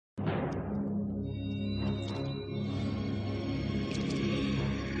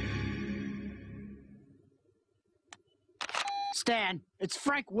Stan, it's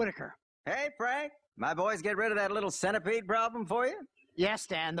Frank Whitaker. Hey, Frank. My boys get rid of that little centipede problem for you? Yeah,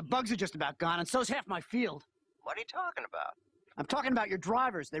 Stan, the bugs are just about gone, and so's half my field. What are you talking about? I'm talking about your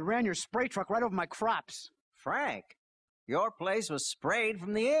drivers. They ran your spray truck right over my crops. Frank, your place was sprayed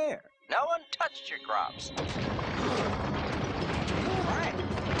from the air. No one touched your crops. Frank,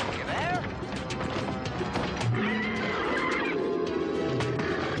 you there?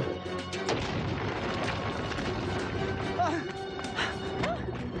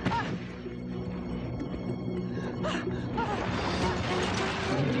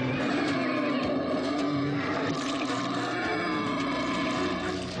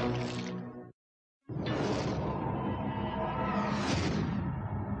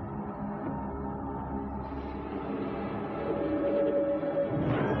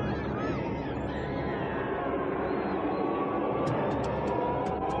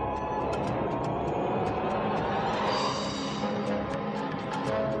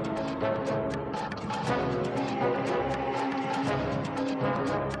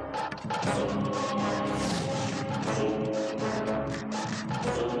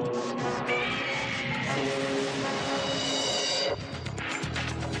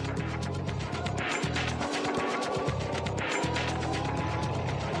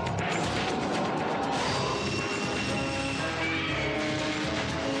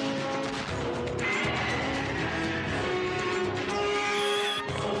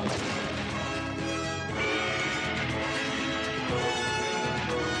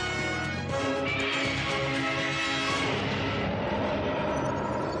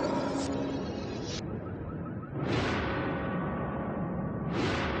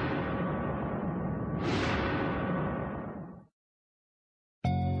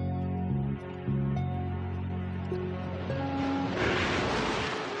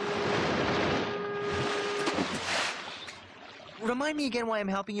 Remind me again why I'm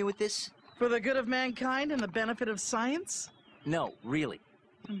helping you with this? For the good of mankind and the benefit of science? No, really.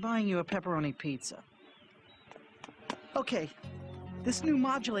 I'm buying you a pepperoni pizza. Okay, this new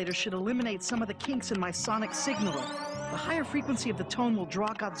modulator should eliminate some of the kinks in my sonic signaler. The higher frequency of the tone will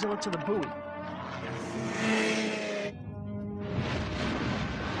draw Godzilla to the buoy.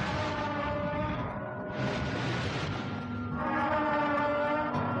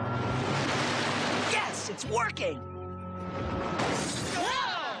 Yes, it's working!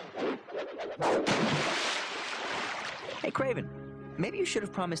 Hey, Craven, maybe you should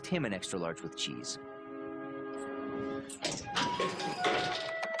have promised him an extra large with cheese.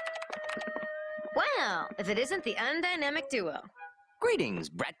 Well, if it isn't the undynamic duo. Greetings,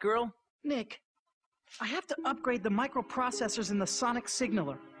 brat girl. Nick, I have to upgrade the microprocessors in the sonic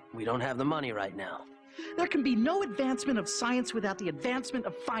signaler. We don't have the money right now. There can be no advancement of science without the advancement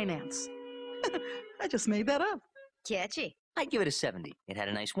of finance. I just made that up. Catchy. I'd give it a 70. It had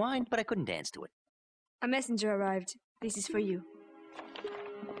a nice whine, but I couldn't dance to it. A messenger arrived. This is for you.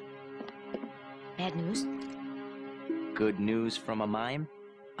 Bad news? Good news from a mime?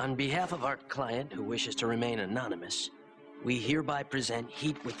 On behalf of our client, who wishes to remain anonymous, we hereby present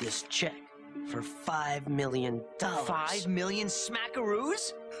Heat with this check for $5 million. 5 million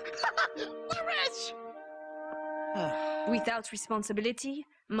smackaroos? We're rich! Without responsibility,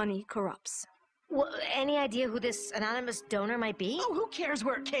 money corrupts. Well, any idea who this anonymous donor might be? Oh, who cares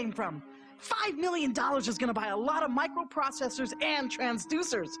where it came from? $5 million is going to buy a lot of microprocessors and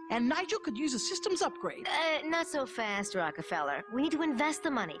transducers. And Nigel could use a systems upgrade. Not so fast, Rockefeller. We need to invest the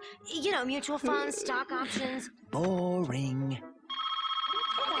money. You know, mutual funds, stock options. Boring.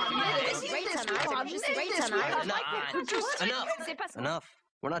 Enough.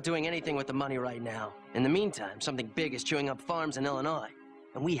 We're not doing anything with the money right now. In the meantime, something big is chewing up farms in Illinois.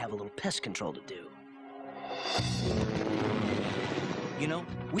 And we have a little pest control to do. You know,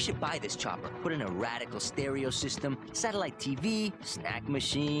 we should buy this chopper, put in a radical stereo system, satellite TV, snack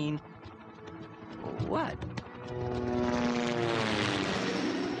machine. What?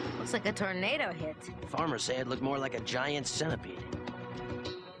 Looks like a tornado hit. Farmers say it looked more like a giant centipede.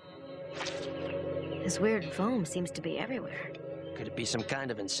 This weird foam seems to be everywhere. Could it be some kind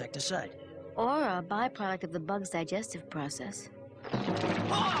of insecticide? Or a byproduct of the bug's digestive process.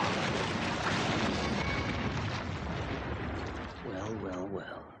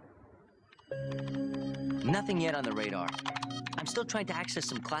 Well. Nothing yet on the radar. I'm still trying to access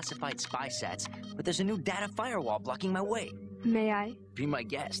some classified spy sats, but there's a new data firewall blocking my way. May I? Be my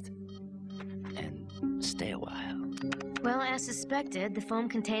guest. And stay a while. Well, as suspected, the foam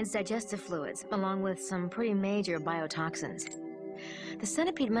contains digestive fluids, along with some pretty major biotoxins. The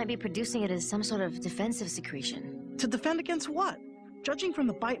centipede might be producing it as some sort of defensive secretion. To defend against what? Judging from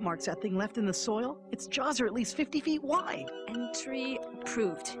the bite marks that thing left in the soil, its jaws are at least 50 feet wide. Entry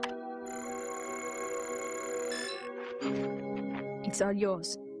approved. It's all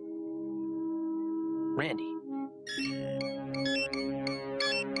yours. Randy.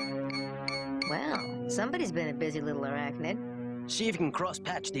 Well, somebody's been a busy little arachnid. See if you can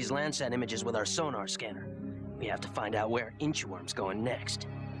cross-patch these Landsat images with our sonar scanner. We have to find out where Inchworm's going next.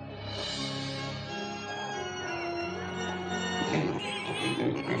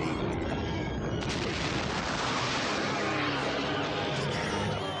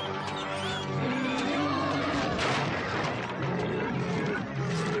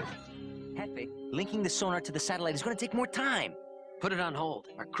 Hefe, linking the sonar to the satellite is going to take more time. Put it on hold.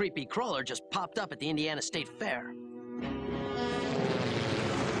 Our creepy crawler just popped up at the Indiana State Fair.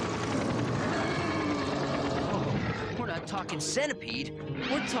 We're not talking centipede,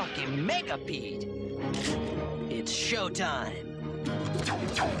 we're talking megapede. It's showtime.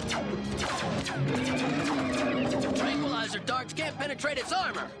 Tranquilizer darts can't penetrate its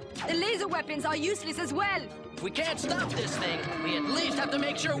armor. The laser weapons are useless as well. If we can't stop this thing, we at least have to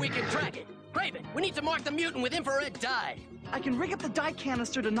make sure we can track it. Raven, we need to mark the mutant with infrared dye. I can rig up the dye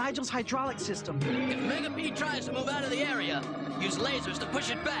canister to Nigel's hydraulic system. If Megapede tries to move out of the area, use lasers to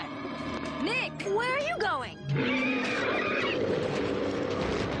push it back. Nick! Where are you going?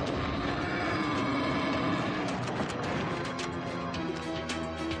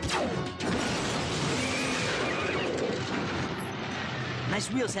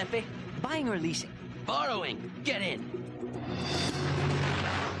 Nice wheels, Hefe. Buying or leasing? Borrowing. Get in.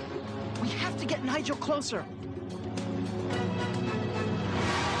 We have to get Nigel closer.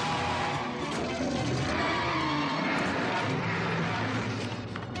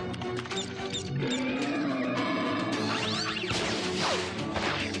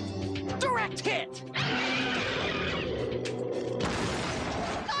 Direct hit!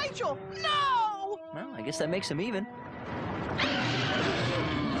 Nigel, no! Well, I guess that makes them even.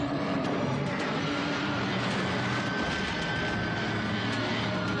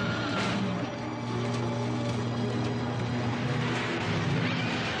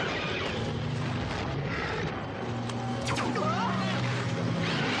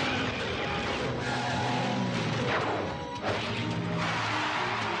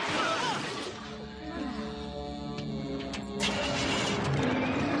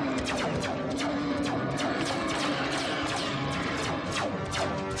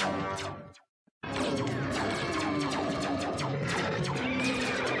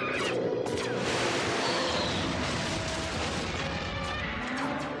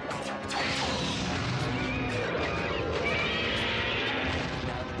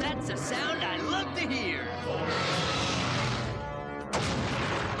 That's a sound I love to hear.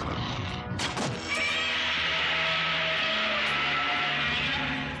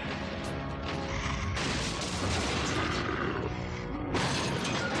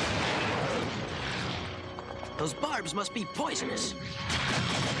 Those barbs must be poisonous.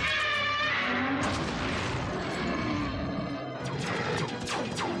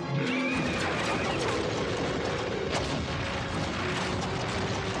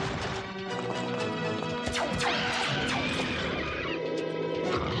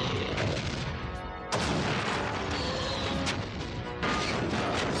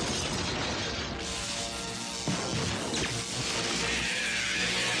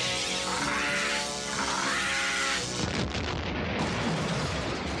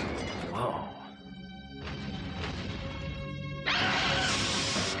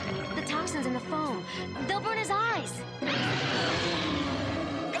 The toxins in the foam. They'll burn his eyes.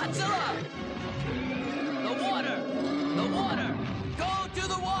 Godzilla! The water! The water! Go to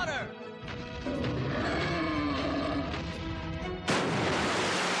the water!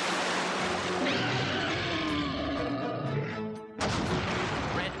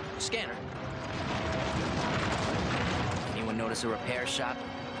 Red, scanner. Anyone notice a repair shop?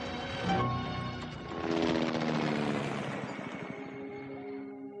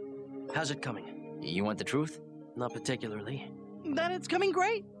 How's it coming? You want the truth? Not particularly. Then it's coming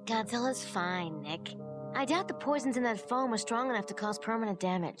great. Godzilla's fine, Nick. I doubt the poisons in that foam are strong enough to cause permanent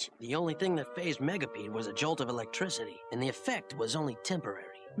damage. The only thing that phased Megapede was a jolt of electricity, and the effect was only temporary.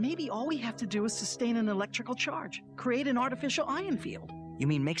 Maybe all we have to do is sustain an electrical charge, create an artificial ion field. You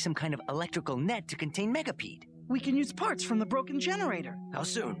mean make some kind of electrical net to contain Megapede? We can use parts from the broken generator. How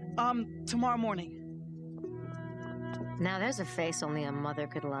soon? Tomorrow morning. Now there's a face only a mother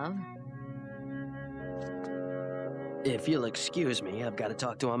could love. If you'll excuse me, I've got to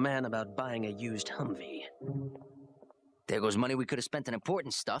talk to a man about buying a used Humvee. There goes money we could have spent on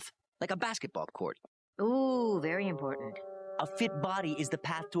important stuff, like a basketball court. Ooh, very important. A fit body is the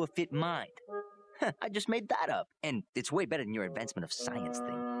path to a fit mind. I just made that up. And it's way better than your advancement of science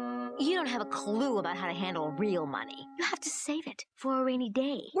thing. You don't have a clue about how to handle real money. You have to save it for a rainy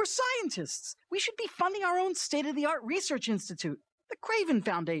day. We're scientists. We should be funding our own state-of-the-art research institute, the Craven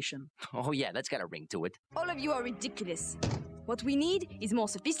Foundation. Oh yeah, that's got a ring to it. All of you are ridiculous. What we need is more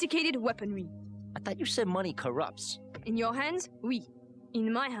sophisticated weaponry. I thought you said money corrupts. In your hands, oui.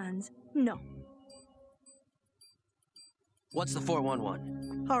 In my hands, no. What's the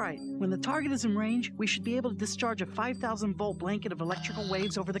 411? All right, when the target is in range, we should be able to discharge a 5,000-volt blanket of electrical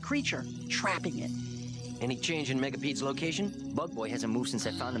waves over the creature, trapping it. Any change in Megapede's location? Bug Boy hasn't moved since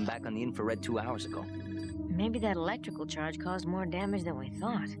I found him back on the infrared 2 hours ago. Maybe that electrical charge caused more damage than we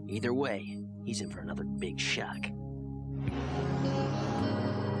thought. Either way, he's in for another big shock.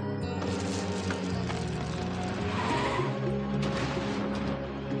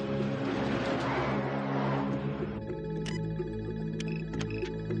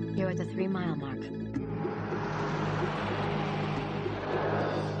 You're at the 3-mile mark.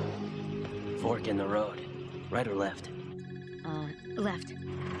 Fork in the road. Right or left? Left.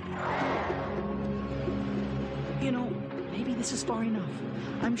 You know, maybe this is far enough.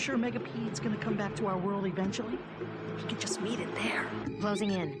 I'm sure Megapede's gonna come back to our world eventually. We could just meet it there.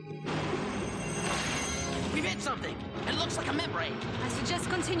 Closing in. We've hit something! It looks like a membrane! I suggest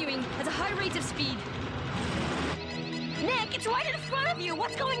continuing at a high rate of speed. Nick, it's right in front of you!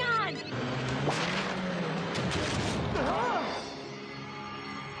 What's going on?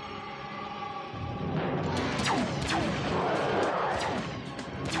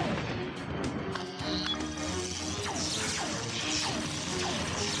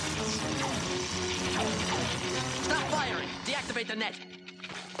 Stop firing! Deactivate the net!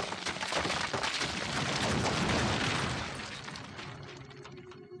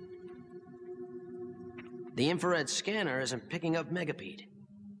 The infrared scanner isn't picking up Megapede.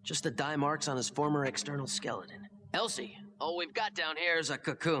 Just the dye marks on his former external skeleton. Elsie, all we've got down here is a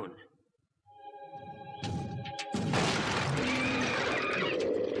cocoon.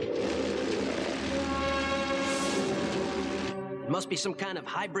 It must be some kind of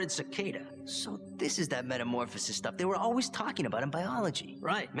hybrid cicada. So this is that metamorphosis stuff they were always talking about in biology.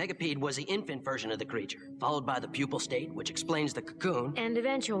 Right, Megapede was the infant version of the creature, followed by the pupal state, which explains the cocoon. And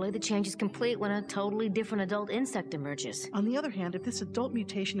eventually, the change is complete when a totally different adult insect emerges. On the other hand, if this adult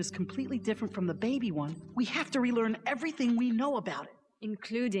mutation is completely different from the baby one, we have to relearn everything we know about it.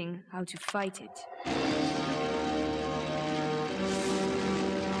 Including how to fight it.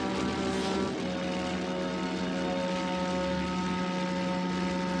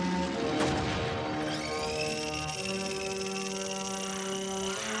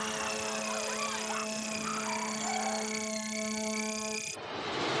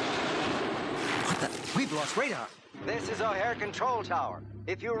 We've lost radar. This is O'Hare Control Tower.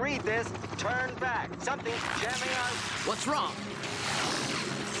 If you read this, turn back. Something's jamming on... What's wrong?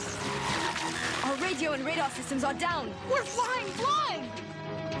 Our radio and radar systems are down. We're flying blind!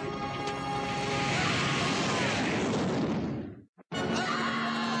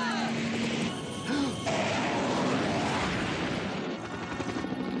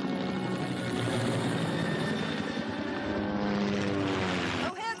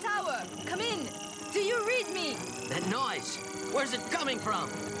 O'Hare Tower, come in. Do you read me? That noise! Where's it coming from?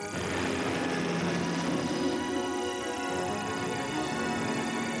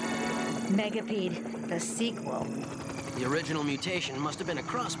 Megapede, the sequel. The original mutation must have been a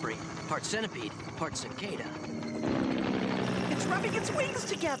crossbreed. Part centipede, part cicada. It's rubbing its wings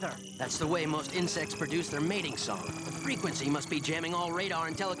together! That's the way most insects produce their mating song. The frequency must be jamming all radar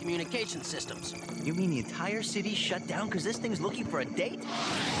and telecommunication systems. You mean the entire city shut down because this thing's looking for a date?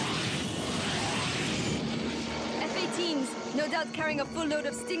 F-18s, no doubt carrying a full load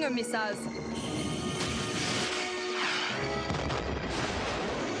of Stinger missiles.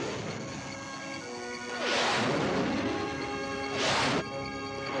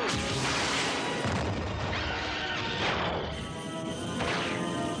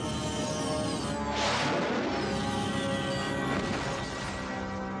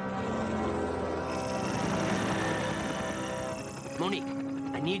 Monique,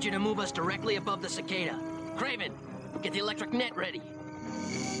 I need you to move us directly above the cicada. Craven, get the electric net ready.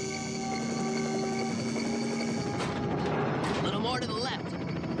 A little more to the left.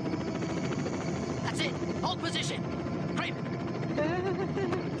 That's it. Hold position. Craven.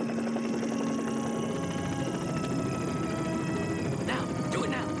 Now, do it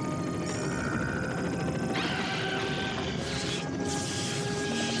now.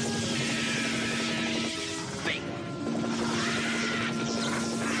 Bing.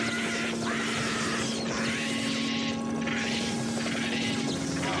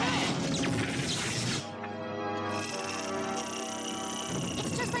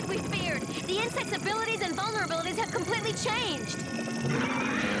 changed.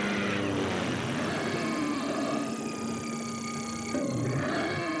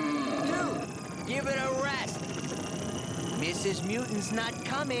 Dude, give it a rest. Mrs. Mutant's not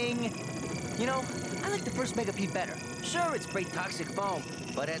coming. You know, I like the first Megapede better. Sure, it sprayed toxic foam,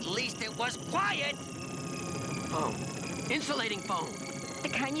 but at least it was quiet. Foam. Insulating foam. The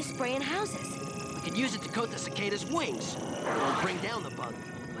kind you spray in houses. We could use it to coat the cicada's wings. It won't bring down the bug,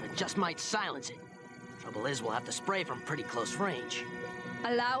 but it just might silence it. Trouble is, we'll have to spray from pretty close range.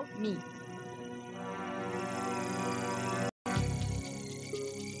 Allow me.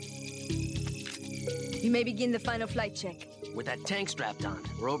 You may begin the final flight check. With that tank strapped on,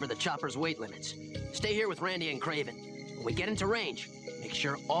 we're over the chopper's weight limits. Stay here with Randy and Craven. When we get into range, make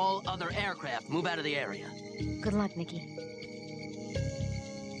sure all other aircraft move out of the area. Good luck, Nikki.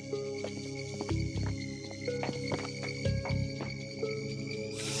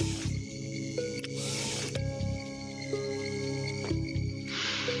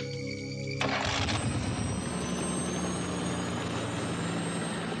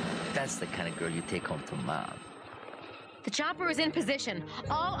 That's the kind of girl you take home to mom. The chopper is in position.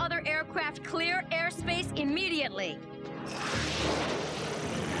 All other aircraft clear airspace immediately.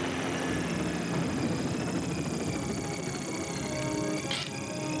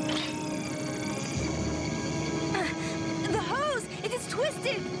 The hose! It is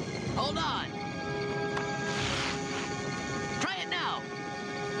twisted! Hold on! Try it now!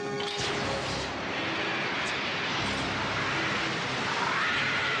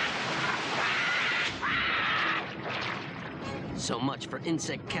 So much for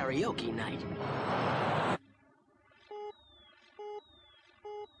insect karaoke night.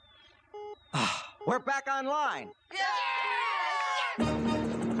 We're back online.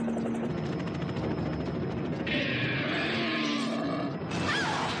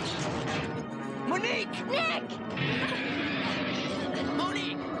 Monique! Nick!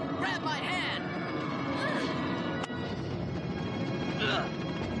 Monique, grab my hand! Ugh.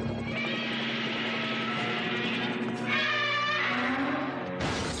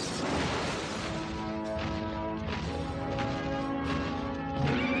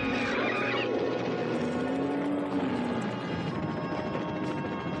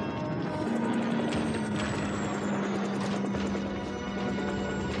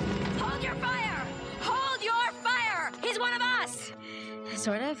 Hold your fire! Hold your fire! He's one of us!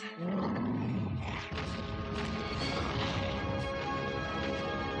 Sort of.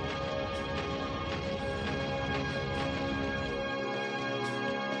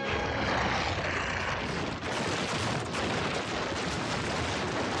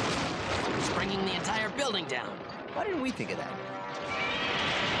 It's bringing the entire building down. Why didn't we think of that?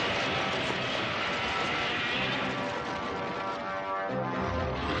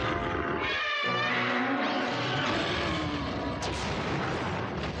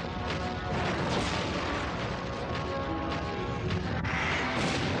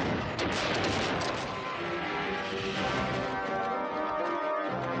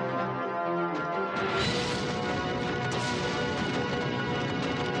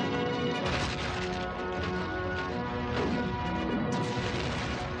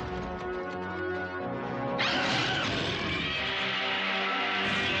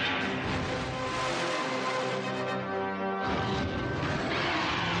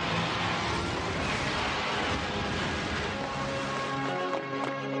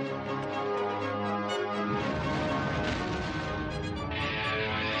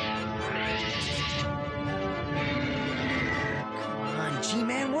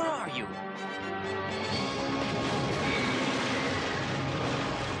 G-Man, where are you?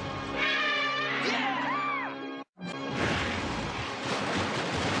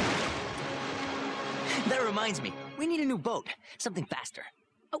 That reminds me, we need a new boat. Something faster.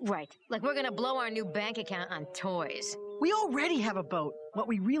 Oh, right. Like we're gonna blow our new bank account on toys. We already have a boat. What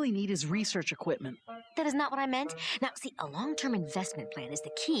we really need is research equipment. That is not what I meant. Now, see, a long-term investment plan is the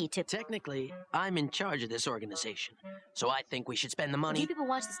key to... Technically, I'm in charge of this organization, so I think we should spend the Do money. you people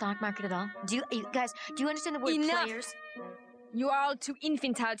watch the stock market at all? You guys, do you understand the word Enough! players? You are all too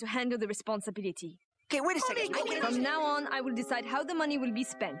infantile to handle the responsibility. Okay, wait a second. From now on, I will decide how the money will be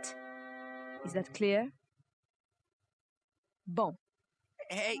spent. Is that clear? Bon.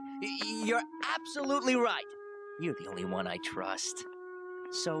 Hey, you're absolutely right. You're the only one I trust.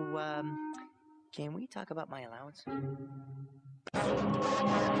 So, can we talk about my allowance?